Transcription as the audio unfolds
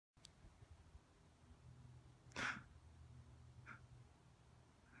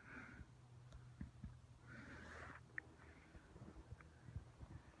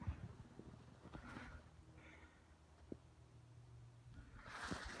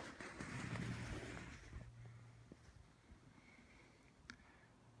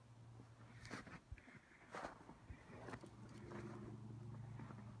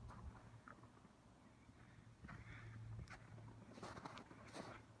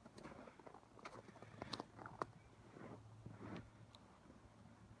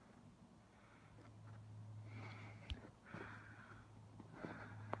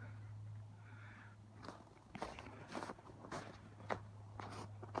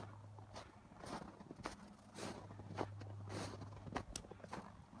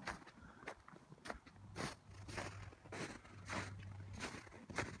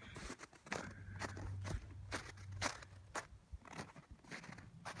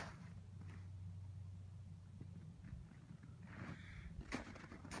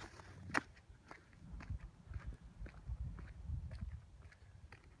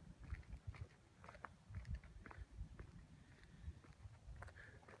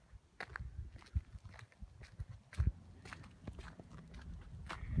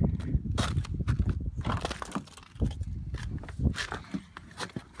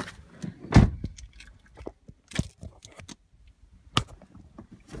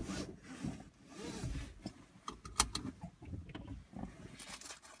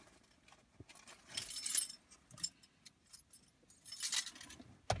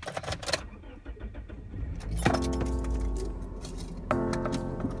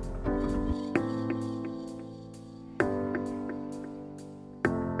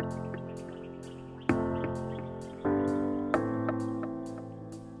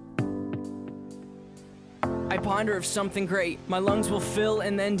ponder of something great. My lungs will fill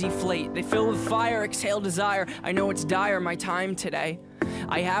and then deflate. They fill with fire, exhale desire. I know it's dire, my time today.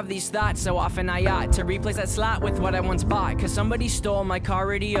 I have these thoughts so often I ought to replace that slot with what I once bought. Cause somebody stole my car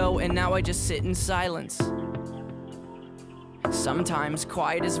radio and now I just sit in silence. Sometimes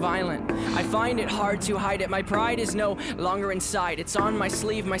quiet is violent. I find it hard to hide it. My pride is no longer inside. It's on my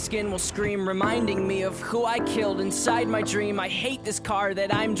sleeve, my skin will scream, reminding me of who I killed inside my dream. I hate this car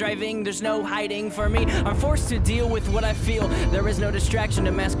that I'm driving. There's no hiding for me. I'm forced to deal with what I feel. There is no distraction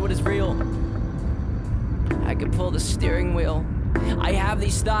to mask what is real. I could pull the steering wheel. I have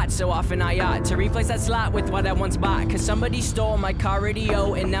these thoughts so often I ought to replace that slot with what I once bought. Cause somebody stole my car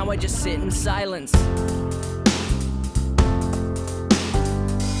radio and now I just sit in silence.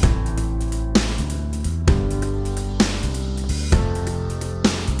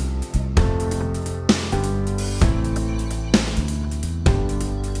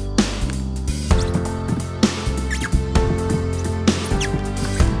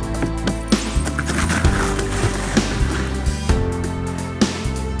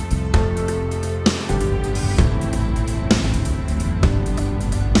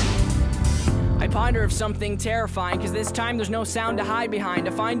 Ponder of something terrifying, cause this time there's no sound to hide behind.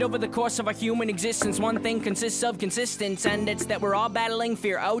 To find over the course of our human existence, one thing consists of consistence, and it's that we're all battling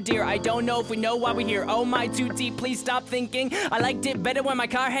fear. Oh dear, I don't know if we know why we're here. Oh my, too deep, please stop thinking. I liked it better when my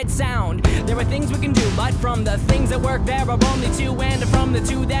car had sound. There are things we can do, but from the things that work there are only two, and from the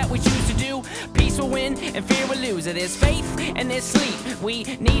two that we choose to do, peace will win and fear will lose. There's faith and there's sleep. We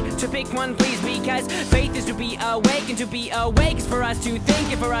need to pick one, please, because faith is to be awake, and to be awake is for us to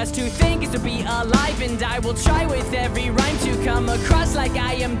think, and for us to think is to be alive. And I will try with every rhyme to come across like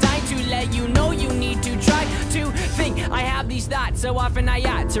I am dying to let you know you need to try to think. I have these thoughts so often I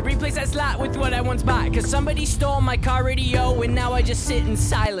ought to replace that slot with what I once bought. Cause somebody stole my car radio and now I just sit in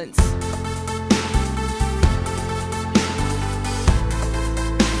silence.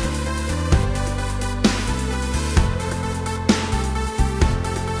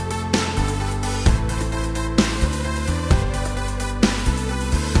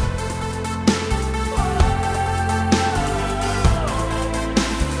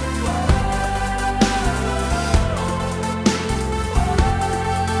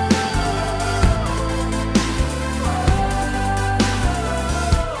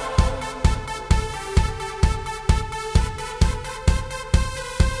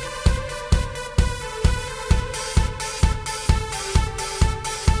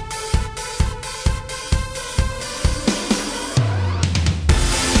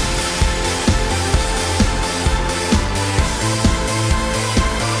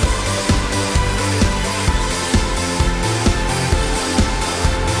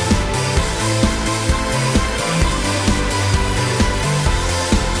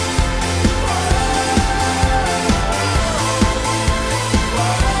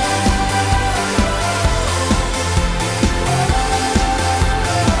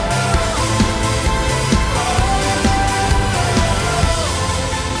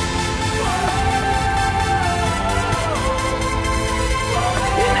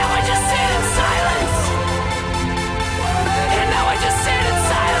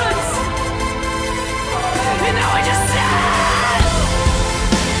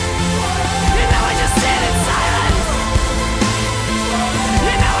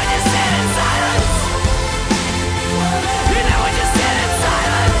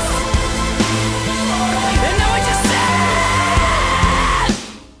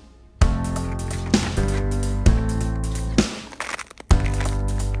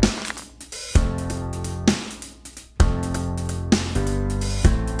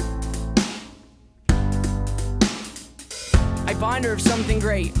 I ponder of something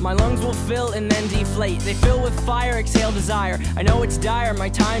great. My lungs will fill and then deflate. They fill with fire, exhale desire. I know it's dire, my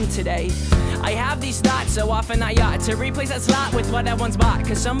time today. I have these thoughts so often I ought to replace that slot with what I once bought.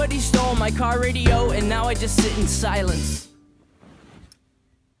 Cause somebody stole my car radio and now I just sit in silence.